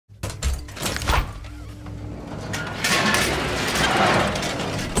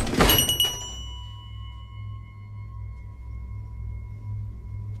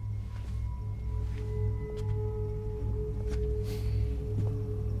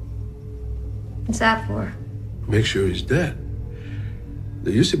What's that for? Make sure he's dead.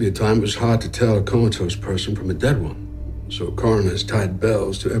 There used to be a time it was hard to tell a comatose person from a dead one. So coroners tied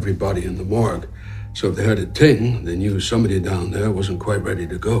bells to every body in the morgue. So if they heard a ting, they knew somebody down there wasn't quite ready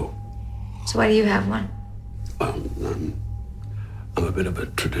to go. So why do you have one? I'm a bit of a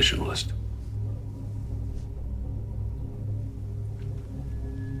traditionalist.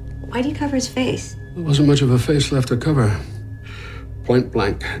 Why do you cover his face? There wasn't much of a face left to cover. Point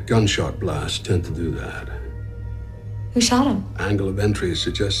blank gunshot blasts tend to do that. Who shot him? Angle of entry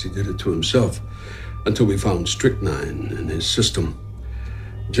suggests he did it to himself until we found strychnine in his system.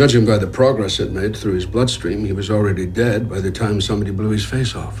 Judging by the progress it made through his bloodstream, he was already dead by the time somebody blew his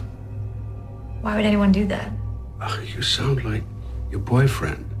face off. Why would anyone do that? You sound like your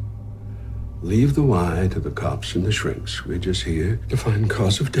boyfriend. Leave the why to the cops and the shrinks. We're just here to find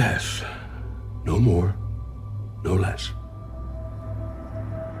cause of death. No more, no less.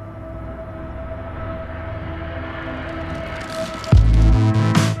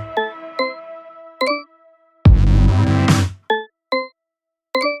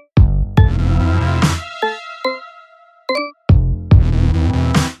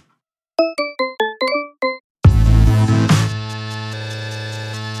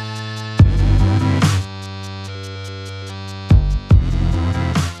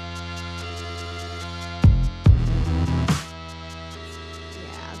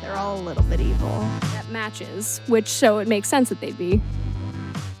 Which so it makes sense that they'd be.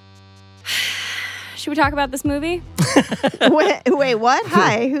 Should we talk about this movie? Wait, what?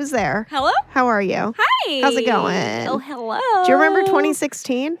 Hi, who's there? Hello? How are you? Hi. How's it going? Oh, hello. Do you remember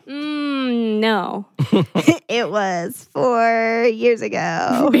 2016? No. It was 4 years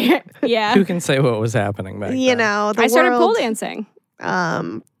ago. Yeah. Who can say what was happening back then? You know, the I started pole world dancing.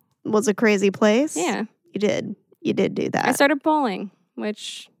 Was a crazy place. Yeah. You did do that. I started bowling,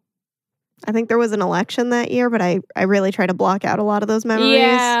 which... I think there was an election that year, but I really tried to block out a lot of those memories.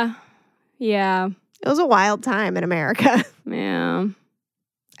 Yeah. It was a wild time in America. Yeah.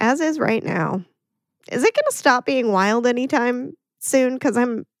 As is right now. Is it going to stop being wild anytime soon? Because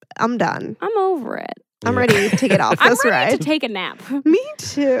I'm done. I'm over it. I'm ready to get off this I'm ready ride. to take a nap. Me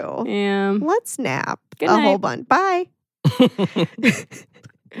too. Yeah. Let's nap. Good a night. whole bunch. Bye.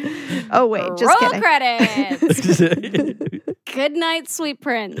 Oh, wait. Just Roll kidding. credits. Good night, sweet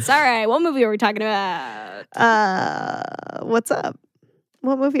prince. All right. What movie are we talking about? What's up?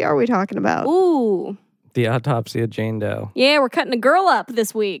 What movie are we talking about? Ooh. The Autopsy of Jane Doe. Yeah, we're cutting a girl up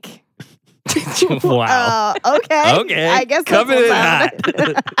this week. Wow. Okay. Okay. I guess coming in hot.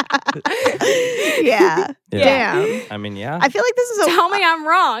 Yeah. Yeah. Damn. I mean, yeah. I feel like this is Tell me I'm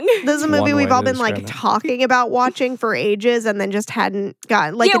wrong. this is a movie One we've way all to been like describe it. talking about watching for ages and then just hadn't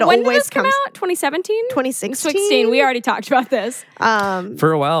gotten like it when always did this comes come out? 2017? 2016. 16. We already talked about this.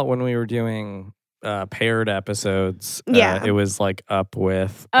 For a while, when we were doing paired episodes, Yeah. it was like up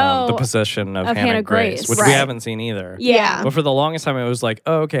with Oh, the position of Hannah Grace, which Right. we haven't seen either. Yeah. But for the longest time, it was like,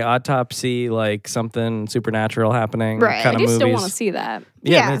 oh, okay, autopsy, like something supernatural happening Right. kind I of do movies. still want to see that.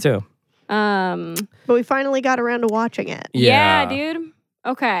 Yeah, Yeah. me too. But we finally got around to watching it. Yeah, dude.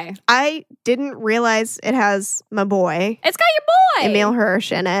 Okay. I didn't realize it has my boy, It's got your boy. Emil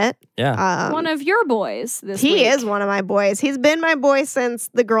Hirsch, in it. Yeah. One of your boys this He week. is one of my boys. He's been my boy since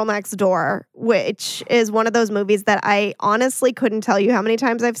The Girl Next Door, which is one of those movies that I honestly couldn't tell you how many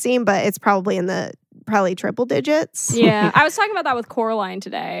times I've seen, but it's probably in the triple digits. Yeah. I was talking about that with Coraline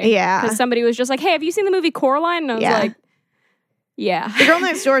today. Yeah. Because somebody was just like, hey, have you seen the movie Coraline? And I was Yeah. like, yeah. The Girl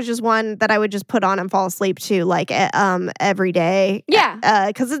Next Door is just one that I would just put on and fall asleep to like every day. Yeah.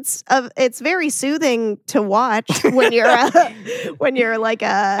 Because it's very soothing to watch when you're like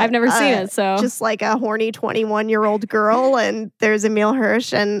I've never seen it, so. just like a horny 21-year-old girl, and there's Emil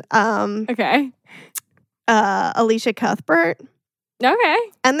Hirsch and Okay. Alicia Cuthbert, Okay.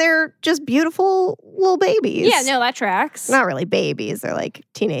 and they're just beautiful little babies. Yeah, no, that tracks. Not really babies. They're like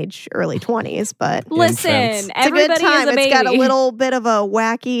teenage, early 20s, but Listen, Infants. it's a good everybody time. is a baby. It's got a little bit of a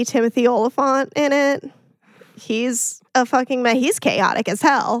wacky Timothy Oliphant in it. He's a fucking man. He's chaotic as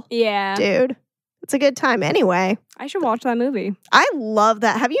hell, Yeah. dude. It's a good time anyway. I should watch that movie. I love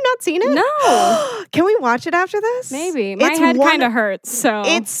that. Have you not seen it? No. Can we watch it after this? Maybe. My It's head one- kind of hurts, so.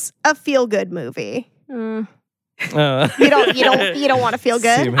 It's a feel-good movie. You You don't want to feel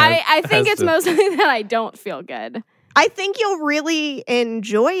good. Seem- I think has it's to- mostly that I don't feel good. I think you'll really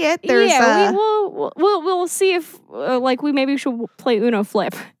enjoy it. There's Yeah, we'll see if like we should play Uno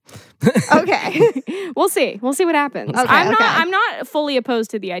Flip. okay. We'll see. We'll see what happens. Okay, I'm not fully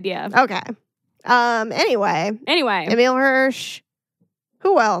opposed to the idea. Okay. Anyway, Anyway, Emil Hirsch.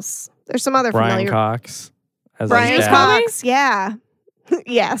 Who else? There's some other Brian familiar. Cox. As Brian his dad. Cox. Yeah.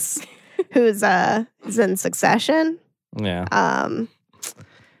 Yes. who's in Succession. Yeah.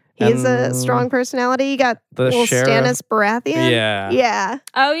 He's a And strong personality. You got the little sheriff. Stannis Baratheon. Yeah. Yeah.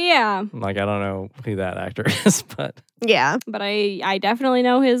 Oh, yeah. Like, I don't know who that actor is, but Yeah. But I definitely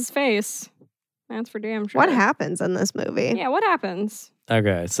know his face. That's for damn sure. What happens in this movie? Yeah, what happens?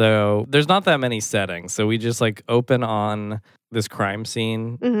 okay. So there's not that many settings. So we just like open on this crime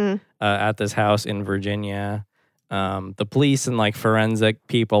scene Mm-hmm. at this house in Virginia. The police and like forensic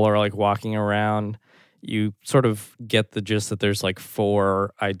people are like walking around. You sort of get the gist that there's like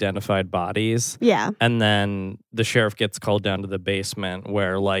 4 identified bodies. Yeah. And then the sheriff gets called down to the basement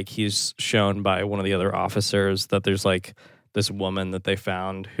where like he's shown by one of the other officers that there's like this woman that they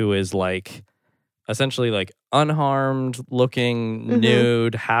found who is like essentially like unharmed looking,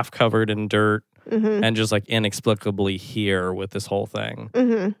 nude, half covered in dirt, Mm-hmm. and just like inexplicably here with this whole thing.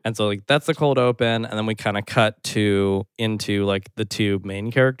 Mm-hmm. And so like that's the cold open, and then we kind of cut into like the 2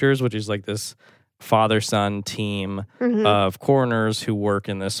 main characters, which is like this father-son team Mm-hmm. of coroners who work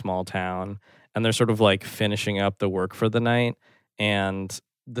in this small town, and they're sort of like finishing up the work for the night. And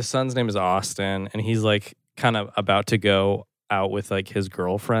the son's name is Austin, and he's like kind of about to go out with like his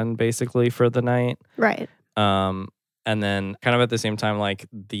girlfriend basically for the night. Right. And then kind of at the same time, like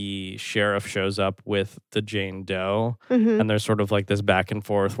the sheriff shows up with the Jane Doe, Mm-hmm. and there's sort of like this back and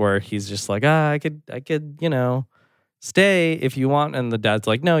forth where he's just like, I could, stay if you want. And the dad's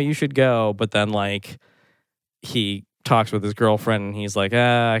like, no, you should go. But then like he talks with his girlfriend and he's like,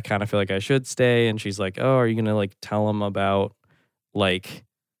 I kind of feel like I should stay. And she's like, oh, are you going to like tell him about like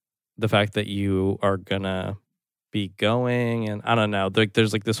the fact that you are going to be going? And I don't know.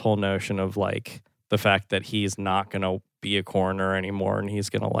 There's like this whole notion of like the fact that he's not going to be a coroner anymore and he's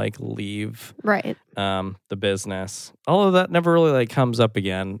going to like leave Right. the business. All of that never really like comes up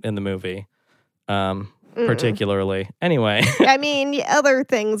again in the movie, particularly. Anyway, I mean, other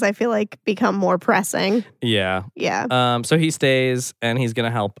things I feel like become more pressing. yeah. Yeah. So he stays and he's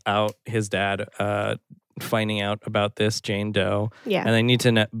gonna help out his dad finding out about this Jane Doe, Yeah. and they need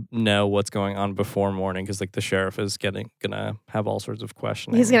to know what's going on before morning because like the sheriff is gonna have all sorts of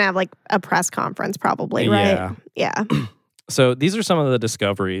questioning. He's going to have like a press conference probably, right? Yeah. Yeah. So these are some of the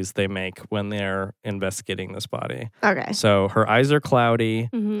discoveries they make when they're investigating this body. Okay. So her eyes are cloudy.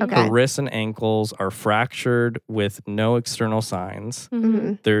 Mm-hmm. Okay. Her wrists and ankles are fractured with no external signs.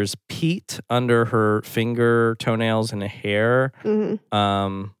 Mm-hmm. There's peat under her finger, toenails, and hair. Mm-hmm.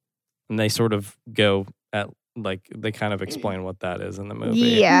 And they sort of go at like they kind of explain what that is in the movie.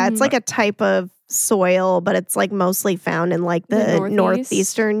 Yeah, it's like a type of soil, but it's like mostly found in like the Northeast?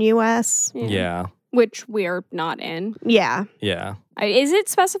 northeastern U.S. Yeah. Which we're not in. Yeah. Yeah. Is it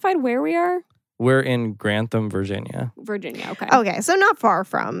specified where we are? We're in Grantham, Virginia. Virginia, okay. Okay, so not far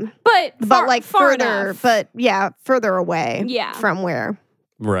from, But like far further, enough. but yeah, further away. Yeah. From where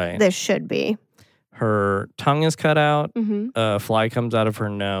Right. this should be. Her tongue is cut out. Mm-hmm. A fly comes out of her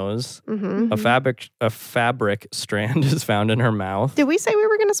nose. Mm-hmm. A fabric strand is found in her mouth. Did we say we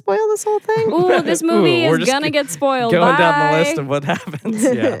were going to spoil this whole thing? Ooh, this movie Ooh, we're is just gonna get spoiled. Going down the Bye. list of what happens.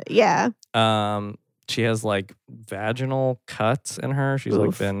 Yeah. Yeah. She has like vaginal cuts in her. She's like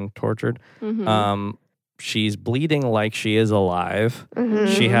Oof. been tortured. Mhm. She's bleeding like she is alive. Mhm.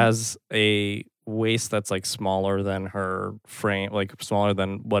 She has a waist that's like smaller than her frame, like smaller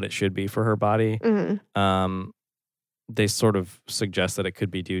than what it should be for her body. Mhm. They sort of suggest that it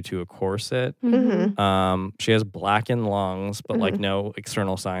could be due to a corset. Mhm. She has blackened lungs, but like Mhm. no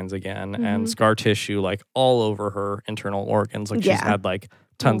external signs again, Mhm. and scar tissue like all over her internal organs. Like she's Yeah. had like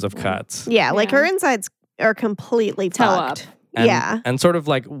tons of Oh, boy. cuts. Yeah, like Yeah. her insides are completely Toe fucked. up. And, Yeah. And sort of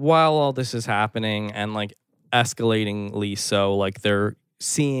like while all this is happening and like escalatingly so, like they're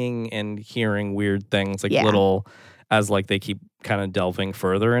seeing and hearing weird things, like Yeah. little as like they keep kind of delving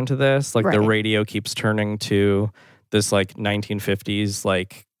further into this. Like the Right. radio keeps turning to this like 1950s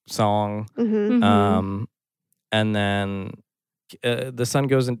like song. Mhm. Mhm. And then the son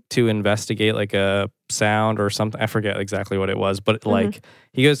goes in to investigate like a sound or something. I forget exactly what it was, but like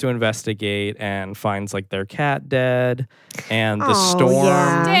he goes to investigate and finds like their cat dead and the Oh, storm.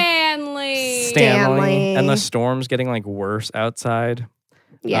 yeah. Stanley. Stanley. And the storm's getting like worse outside.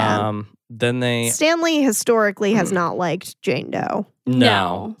 Yeah. Then they Stanley historically has not liked Jane Doe.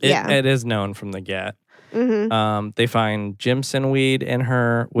 No. Yeah. It is known from the get. Mm-hmm. They find Jimson weed in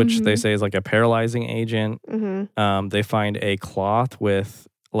her, which they Mhm. say is like a paralyzing agent. Mm-hmm. They find a cloth with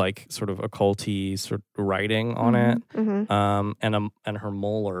like sort of occulty sort of writing on it. Mm-hmm. And her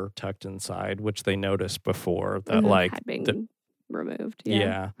molar tucked inside, which they noticed before that Mhm. like Had been the- removed.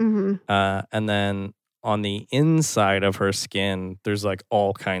 yeah. Mm-hmm. And then on the inside of her skin, there's like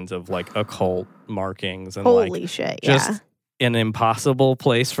all kinds of like occult markings and Holy like shit. just Yeah. an impossible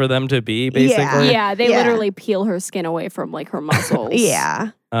place for them to be, basically. Yeah, they Yeah. literally peel her skin away from like her muscles. Yeah.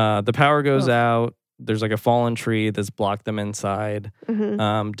 The power goes Ugh. out. There's like a fallen tree that's blocked them inside.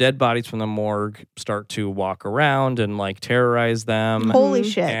 Mhm. Dead bodies from the morgue start to walk around and like terrorize them. Holy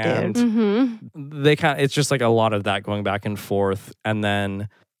Mhm. shit, And- dude. Mm-hmm. They kind of, it's just like a lot of that going back and forth. And then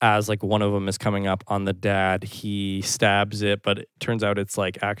as like one of them is coming up on the dad, he stabs it, but it turns out it's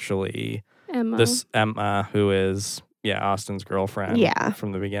like actually Emma. this Emma, who is Austin's girlfriend Yeah.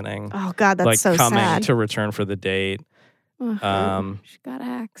 from the beginning. Oh God, that's like so coming sad. to return for the date. Ugh. She got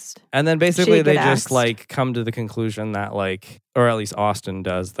axed. And then basically She they get just axed. like come to the conclusion that like, or at least Austin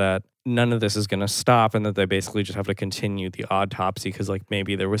does, that none of this is going to stop and that they basically just have to continue the autopsy because like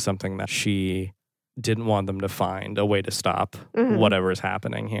maybe there was something that she didn't want them to find, a way to stop Mhm. whatever is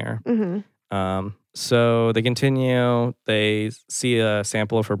happening here. Mhm. So they continue, they see a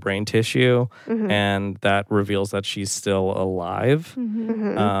sample of her brain tissue Mhm. and that reveals that she's still alive.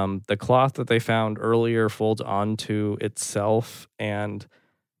 Mm-hmm. Mhm. The cloth that they found earlier folds onto itself and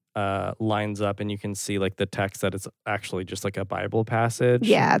lines up, and you can see like the text that it's actually just like a Bible passage.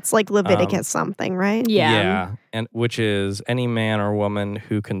 Yeah, it's like Leviticus something, right? Yeah. And which is any man or woman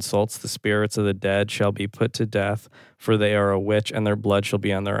who consults the spirits of the dead shall be put to death, for they are a witch, and their blood shall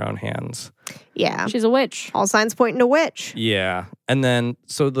be on their own hands. Yeah. She's a witch. All signs pointing to witch. Yeah. And then,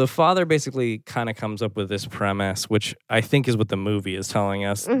 so the father basically kind of comes up with this premise, which I think is what the movie is telling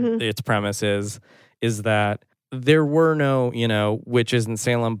us. Mhm. Its premise is that there were no, witches in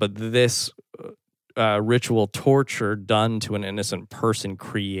Salem, but this ritual torture done to an innocent person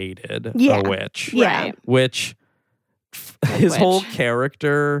created Yeah. a witch. Yeah. Right. Which his whole Witch.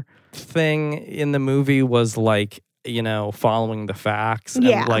 character thing in the movie was like, following the facts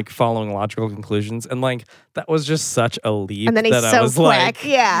Yeah. and like following logical conclusions. And like, that was just such a leap. And then he's that I so was quick. like,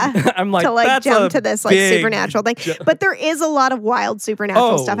 Yeah. I'm like, to like that's jump a to this like big supernatural thing. ju- But there is a lot of wild supernatural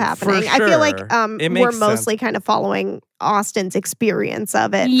Oh, stuff for happening. I feel like sure. we're It makes mostly kind of following Austin's experience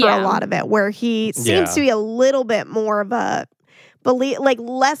of it for Yeah. a lot of it, where he seems Yeah. to be a little bit more of a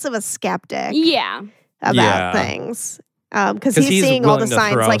less of a skeptic Yeah. about Yeah. things. Because 'Cause he's he's seeing all the willing to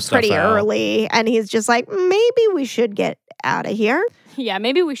signs throw like stuff pretty out. early, and he's just like, maybe we should get out of here. Yeah.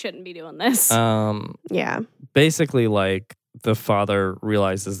 Maybe we shouldn't be doing this. Yeah. Basically, like, the father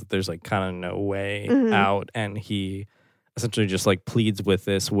realizes that there's like kind of no way Mhm. out, and he essentially just like pleads with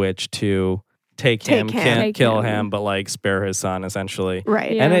this witch to take Take him, him. Take kill him. him, but like spare his son, essentially.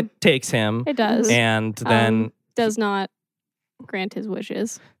 Right. Yeah. And it takes him, it does. and then Does not grant his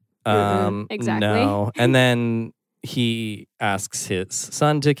wishes. Exactly. no, and then he asks his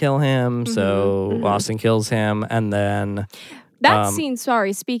son to kill him, so mhm. Austin kills him, and then That Um, scene,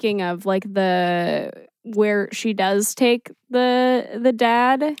 sorry, speaking of like where she does take the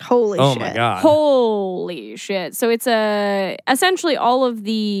dad. Holy oh shit. my god, Holy shit. So it's essentially all of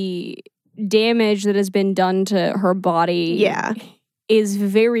the damage that has been done to her body Yeah. is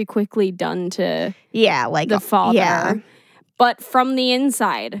very quickly done to Yeah. Like the father. Yeah. But from the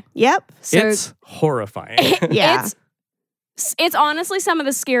inside. Yep. So it's horrifying. Yeah. it's honestly some of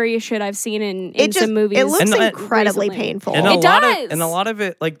the scariest shit I've seen in It just some movies. it looks And that- incredibly recently. painful. And It a does. lot of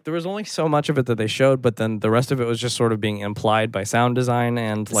it, like there was only so much of it that they showed, but then the rest of it was just sort of being implied by sound design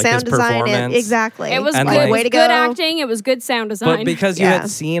and like his Sound design, performance. exactly. It was And, good. like- It was way to good go. acting. It was good sound design. But because you Yeah. had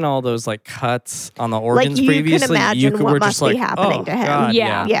seen all those like cuts on the organs you can previously, imagine what were must just like, be happening oh, to him. God,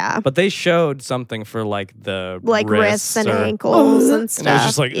 Yeah. Yeah. But they showed something for like the Like wrists and or- ankles and And stuff. I was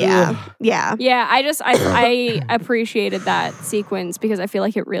just like, yeah. ugh. Yeah. yeah, I appreciated that sequence because I feel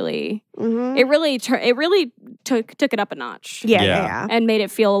like it really Mhm. it really took it up a notch. Yeah. Yeah. Yeah. And made it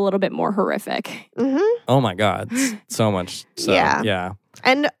feel a little bit more horrific. hmm Oh my god, so much. So, Yeah. yeah,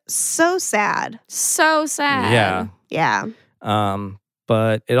 And so sad. So sad. yeah. Yeah.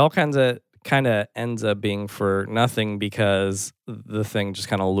 But it all kind of ends up being for nothing because the thing just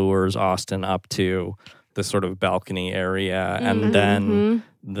kind of lures Austin up to the sort of balcony area, and then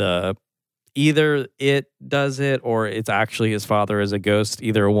Mhm. either it does it or it's actually his father as a ghost.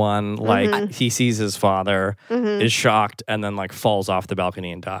 Either one, like Mhm. he sees his father, Mhm. is shocked, and then like falls off the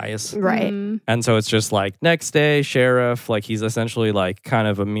balcony and dies. Right. Mhm. And so it's just like next day, sheriff, like he's essentially like kind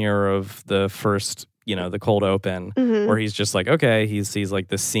of a mirror of the first, the cold open, Mhm. where he's just like, okay, he sees like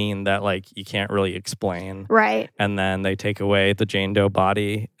the scene that like you can't really explain. Right. And then they take away the Jane Doe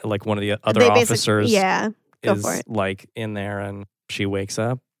body. Like one of the other They officers Yeah. Go is for it. like in there, and she wakes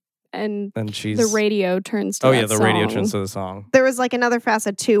up And and she's the radio turns to Oh that yeah, the radio song. turns to the song. There was like another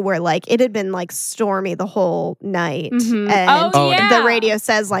facet too where like it had been like stormy the whole night. Mhm. And Oh, yeah. the radio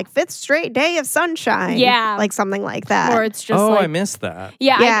says like fifth straight day of sunshine. Yeah. Like something like that. Or it's just Oh, like I missed that.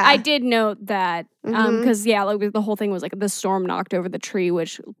 Yeah, Yeah. I did note that Mhm. Because like the whole thing was like the storm knocked over the tree,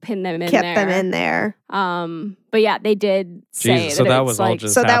 which pinned them in Kept there. them in there. But yeah, they did say Jesus, so that it's was all like,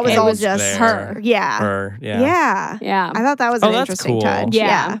 just So that was happening all there. just her. Yeah. Her, yeah. Yeah. yeah. I thought that was Oh, an that's interesting cool. touch.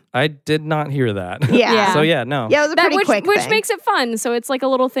 Yeah. I did not hear that. Yeah. Yeah. So yeah, no. Yeah, it was a That pretty quick which thing. makes it fun. So it's like a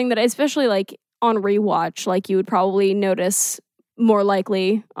little thing that, especially like on rewatch, like you would probably notice more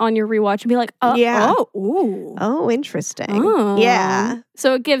likely on your rewatch and be like, Yeah. ooh. Oh, interesting. Oh. Yeah.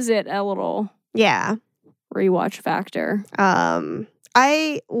 So it gives it a little Yeah. rewatch factor.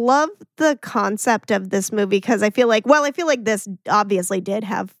 I love the concept of this movie because I feel like this obviously did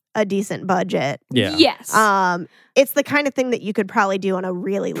have a decent budget. Yeah. Yes. It's the kind of thing that you could probably do on a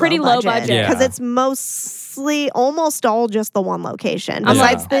really Pretty low budget. because Yeah. it's mostly almost all just the one location. Yeah.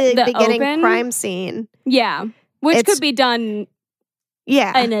 Besides the The beginning open? crime scene. yeah. Which it's- could be done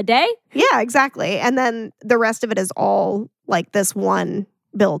Yeah. in a day. Yeah, exactly. And then the rest of it is all like this one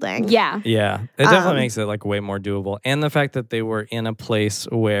building. Yeah. Yeah, it definitely Um, makes it like way more doable. And the fact that they were in a place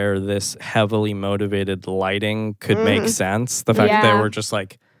where this heavily motivated lighting could make sense. The fact that Yeah. they were just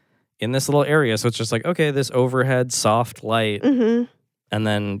like in this little area. So it's just like, okay, this overhead soft light. Mm-hmm. And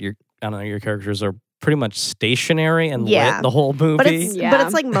then your characters are pretty much stationary and Yeah. lit the whole movie. But it's Yeah.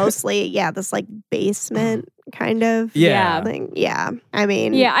 like mostly, this like basement kind of Yeah. thing. Yeah. I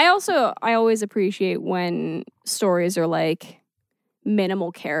mean, Yeah. I always appreciate when stories are like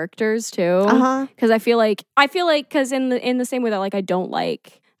minimal characters too. Uh-huh. Because I feel like because in the same way that like I don't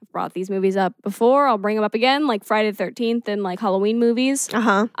like, I've brought these movies up before, I'll bring them up again, like Friday the 13th and like Halloween movies,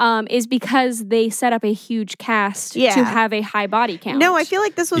 Uh-huh. is because they set up a huge cast Yeah. to have a high body count. No, I feel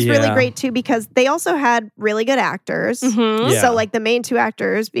like this was really Yeah. great too because they also had really good actors. Mhm. Yeah. So like the main two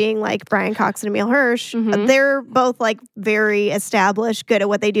actors being like Brian Cox and Emile Hirsch, Mhm. they're both like very established, good at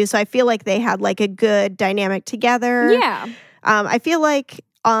what they do. So I feel like they had like a good dynamic together. Yeah. I feel like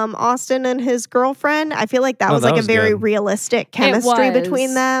Austin and his girlfriend, I feel like that Oh, was that like was a very good. realistic chemistry was.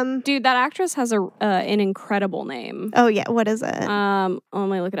 between them. Dude, that actress has an incredible name. Oh yeah, what is it? Let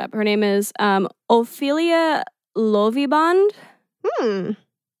me look it up. Her name is Ophelia Lovibond.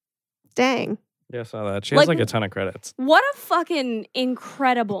 Dang. Yeah, I saw that. She has Like- like a ton of credits. What a fucking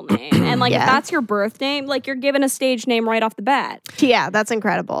incredible name. And like if Yeah. that's your birth name, like you're given a stage name right off the bat. Yeah, that's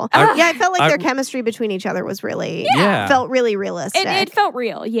incredible. I- yeah, I felt like I- their chemistry between each other was really Yeah. felt really realistic. It felt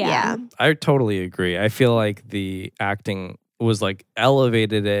real. Yeah. Yeah. I totally agree. I feel like the acting was like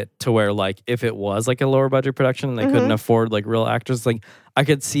elevated it to where like if it was like a lower budget production and they Mm-hmm. couldn't afford like real actors, like I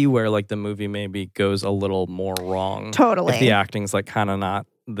could see where like the movie maybe goes a little more wrong. Totally. If the acting's like kind of not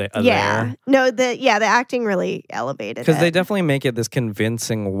there. No, the acting really elevated Because they it. definitely make it this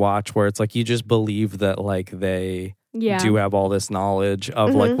convincing watch where it's like you just believe that like they Yeah. do have all this knowledge of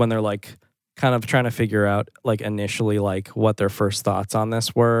Mm-hmm. like when they're like kind of trying to figure out like initially like what their first thoughts on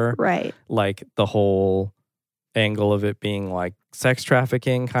this were. Right. Like the whole angle of it being like sex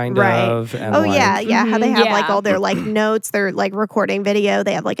trafficking kind Right. of. And Oh like, yeah. How they Mhm. have like Yeah. all their like notes. They're like recording video.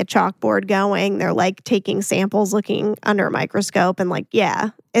 They have like a chalkboard going. They're like taking samples, looking under a microscope, and like it's Yeah.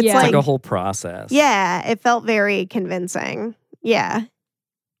 It's like like a whole process. yeah. It felt very convincing. Yeah.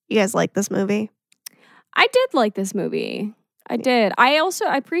 You guys like this movie? I did like this movie. I did. I also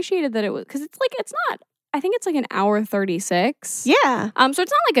appreciated that it was because it's not. I think it's like an hour 36. Yeah. So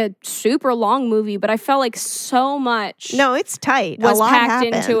it's not like a super long movie, but I felt like so much No, it's tight. was a lot packed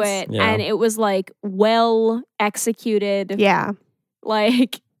happens. into it, Yeah. and it was like well executed. Yeah.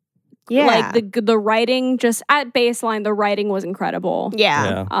 Like Yeah. like the writing, just at baseline, the writing was incredible.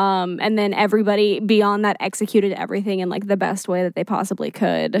 yeah. And then everybody beyond that executed everything in like the best way that they possibly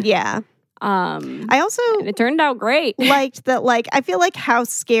could. Yeah. I also And it turned out great. liked that, like, I feel like how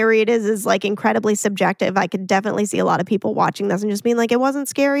scary it is like incredibly subjective. I could definitely see a lot of people watching this and just being like, it wasn't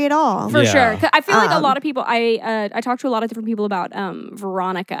scary at all. For Yeah. sure. 'Cause I feel like a Um, lot of people, I talked to a lot of different people about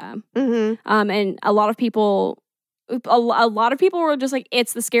Veronica. Mm-hmm. And a lot of people were just like,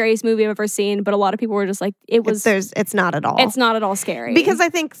 it's the scariest movie I've ever seen. But a lot of people were just like, It's not at all. it's not at all scary. Because I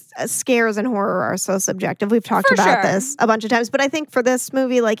think scares and horror are so subjective. We've talked For about sure. this a bunch of times, but I think for this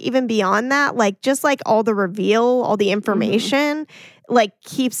movie, like even beyond that, like just like all the reveal, all the information, like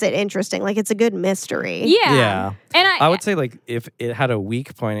keeps it interesting. Like it's a good mystery. yeah. Yeah. And I would say like if it had a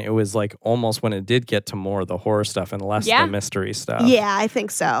weak point, it was like almost when it did get to more of the horror stuff and less Yeah. the mystery stuff. Yeah, I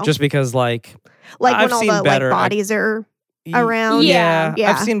think so. Just because like like I've when all seen the better, like bodies are y- around. Yeah.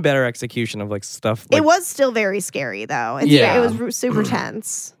 Yeah. I've seen better execution of like stuff. Like, it was still very scary though. Yeah. It was super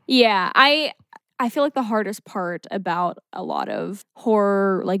tense. Yeah, I feel like the hardest part about a lot of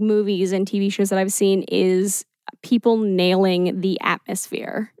horror like movies and TV shows that I've seen is people nailing the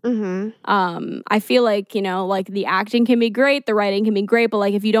atmosphere. I feel like, you know, like the acting can be great, the writing can be great, but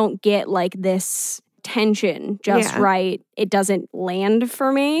like if you don't get like this tension just right, it doesn't land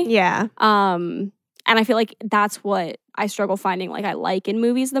for me. Yeah. And I feel like that's what I struggle finding like I like in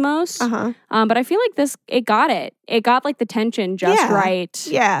movies the most. But I feel like it got like the tension just right.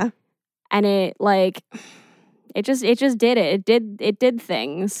 Yeah. And it like it just did it. It did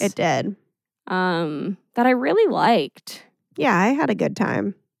things. It did. That I really liked. Yeah, I had a good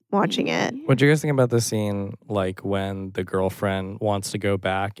time watching it. What do you guys think about the scene, like when the girlfriend wants to go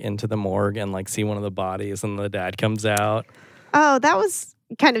back into the morgue and like see one of the bodies, and the dad comes out? Oh, that was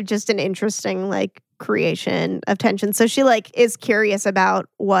kind of just an interesting like creation of tension. So she like is curious about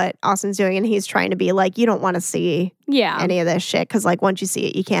what Austin's doing, and he's trying to be like, you don't want to see any of this shit because like once you see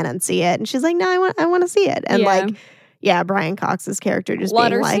it, you can't unsee it. And she's like, no, I want to see it. And like, yeah, Brian Cox's character just let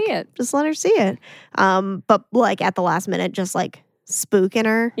being her like, see it. just let her see it. But like at the last minute, just like spooking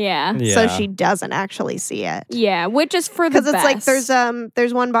her. Yeah. So she doesn't actually see it. Yeah, which is for the best. Because it's like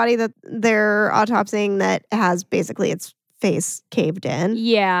there's one body that they're autopsying that has basically its face caved in.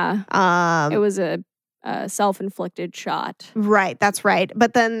 Yeah. It was a self-inflicted shot. Right, that's right.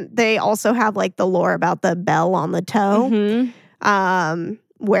 But then they also have like the lore about the bell on the toe.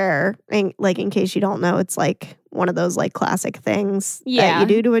 Where in case you don't know, it's like one of those like classic things that you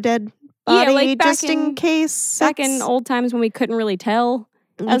do to a dead body, like just in case. Back in old times when we couldn't really tell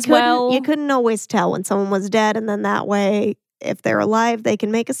as well. You couldn't always tell when someone was dead, and then that way, if they're alive, they can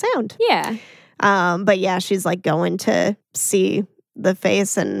make a sound. Yeah. But yeah, she's like going to see the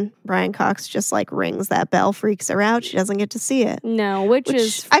face, and Brian Cox just like rings that bell, freaks her out. She doesn't get to see it. No, which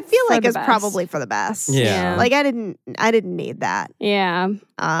is I feel for like the is best. probably for the best. Yeah. Like I didn't need that. Yeah. And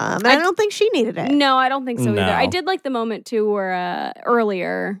I don't think she needed it. No, I don't think so No. either. I did like the moment too where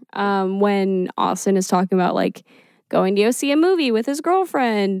earlier when Austin is talking about like going to go see a movie with his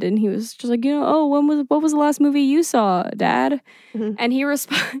girlfriend, and he was just like, you know, oh, what was the last movie you saw, Dad? And he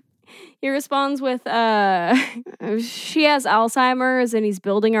responds with, she has Alzheimer's and he's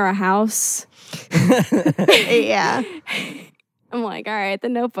building her a house. Yeah. I'm like, all right, The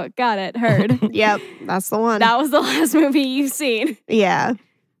Notebook, got it, heard. Yep, that's the one. That was the last movie you've seen. Yeah.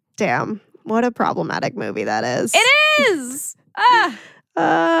 Damn. What a problematic movie that is. It is!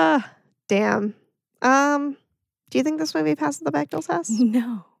 Damn. Do you think this movie passes the Bechdel test?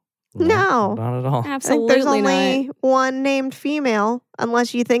 No. No. Not at all. I think Absolutely there's only not. one named female,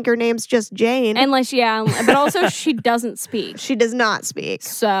 unless you think her name's just Jane. Unless, but also she doesn't speak. She does not speak.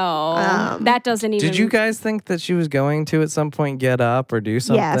 So that doesn't even... Did you guys think that she was going to at some point get up or do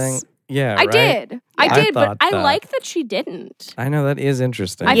something? Yes. Yeah, I right? did. I did, but thought I that. like that she didn't. I know, that is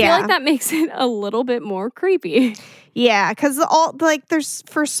interesting. I feel Yeah. like that makes it a little bit more creepy. Yeah, because there's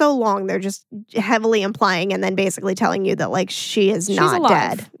for so long they're just heavily implying and then basically telling you that like she is not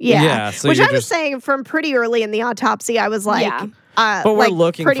alive. dead. Yeah, Yeah, so which you're I was just- saying from pretty early in the autopsy. I was like, Yeah. but we're like,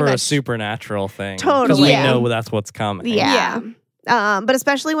 looking pretty for a much- supernatural thing. Totally. Because we Yeah. know that's what's coming. Yeah. But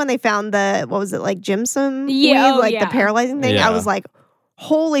especially when they found the what was it like Jimson? Yeah, weed, like yeah. the paralyzing thing. Yeah. I was like,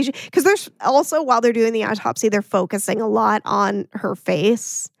 holy shit! Because there's also while they're doing the autopsy, they're focusing a lot on her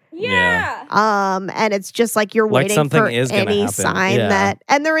face. Yeah. And it's just like you're Like waiting something for is gonna any happen. sign Yeah. that,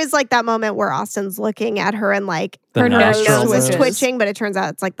 and there is like that moment where Austin's looking at her and like The Her nose nostril nose is moves. twitching, but it turns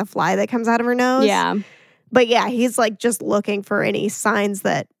out it's like the fly that comes out of her nose. Yeah. But yeah, he's like just looking for any signs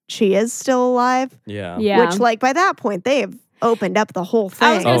that she is still alive. Yeah. Yeah. Which like by that point they have opened up the whole thing.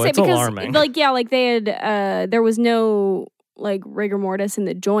 I was gonna Oh, say it's because alarming. like they had there was no like rigor mortis in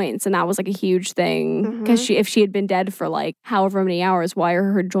the joints, and that was like a huge thing because if she had been dead for like however many hours, why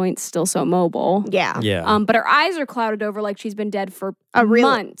are her joints still so mobile? Yeah. Yeah. But her eyes are clouded over like she's been dead for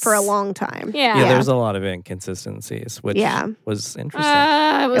months. For a long time. Yeah. Yeah, there's a lot of inconsistencies, which Yeah. was interesting.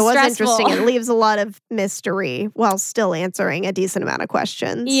 It was, It was stressful. interesting. It leaves a lot of mystery while still answering a decent amount of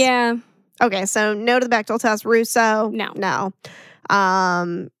questions. Yeah. Okay, so no to the Bechdel test. Russo? No. No.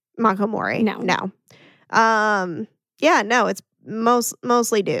 Makomori? No. No. Yeah, no, it's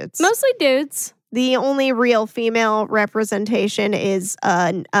mostly dudes. Mostly dudes. The only real female representation is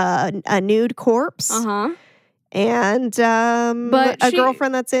a nude corpse Uh-huh. and But a she-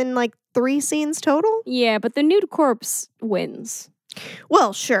 girlfriend that's in like 3 scenes total. Yeah, but the nude corpse wins.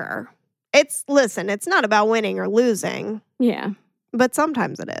 Well, sure. It's not about winning or losing, Yeah. but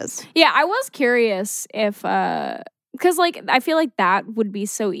sometimes it is. Yeah, I was curious if because like I feel like that would be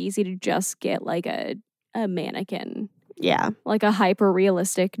so easy to just get like a mannequin, Yeah. like a hyper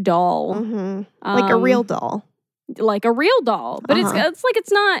realistic doll, Hmm. Like a real doll. like a real doll. But Uh-huh. it's like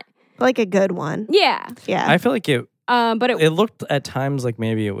it's not. Like a good one. Yeah. Yeah. I feel like it But it looked at times like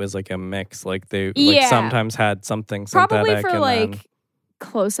maybe it was like a mix. Like they like sometimes had something synthetic. Probably for like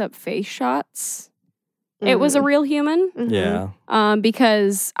close-up face shots. It was a real human. Yeah.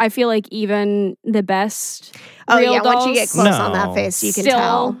 Because I feel like even the best real dolls, once you get close on that face, you can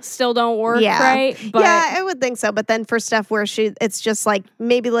tell. Still don't work, right? But I would think so. But then for stuff where it's just like,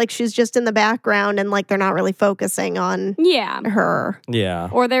 maybe like she's just in the background and like they're not really focusing on her. Yeah.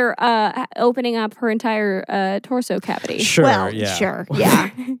 Or they're opening up her entire torso cavity. Sure, sure,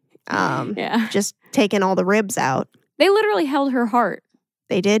 yeah. Just taking all the ribs out. They literally held her heart.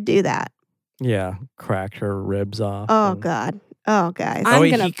 They did do that. Yeah, cracked her ribs off. Oh, God. Oh, guys.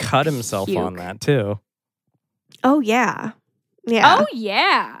 He cut himself on that, too. Oh, yeah. Yeah. Oh,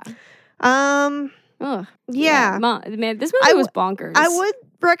 yeah. Yeah. Man, this movie was bonkers. I would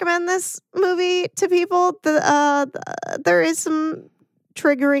recommend this movie to people. There is some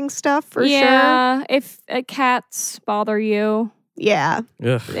triggering stuff for sure. Yeah, if cats bother you. Yeah.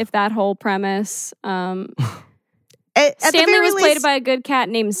 Ugh. If that whole premise... Stanley was played by a good cat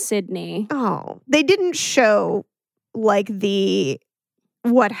named Sydney. Oh, they didn't show like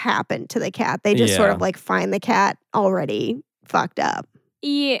what happened to the cat. They just sort of like find the cat already fucked up.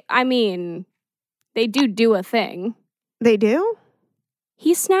 Yeah, I mean, they do a thing. They do?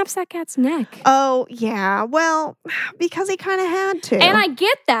 He snaps that cat's neck. Oh, yeah. Well, because he kind of had to. And I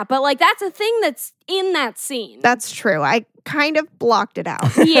get that, but like that's a thing that's in that scene. That's true. I kind of blocked it out.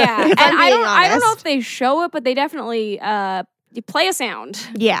 Yeah. And I don't know if they show it, but they definitely play a sound.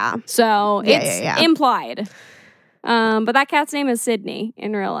 Yeah. So it's implied. But that cat's name is Sydney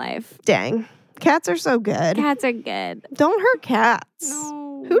in real life. Dang. Cats are so good. Cats are good. Don't hurt cats.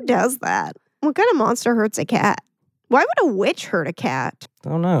 No. Who does that? What kind of monster hurts a cat? Why would a witch hurt a cat?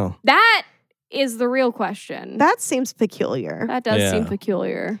 Don't know. That is the real question. That seems peculiar. That does seem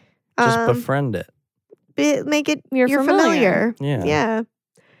peculiar. Just befriend it. Make it you're familiar. Yeah.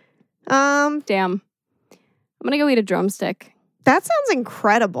 Damn. I'm gonna go eat a drumstick. That sounds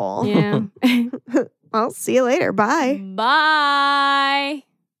incredible. Yeah. I'll see you later. Bye. Bye.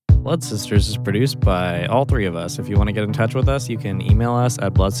 Blood Sisters is produced by all three of us. If you want to get in touch with us, you can email us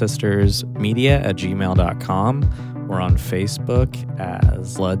at bloodsistersmedia@gmail.com. We're on Facebook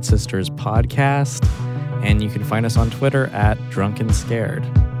as Blood Sisters Podcast, and you can find us on Twitter at Drunken Scared.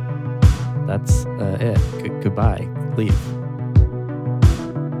 That's it. Goodbye. Leave.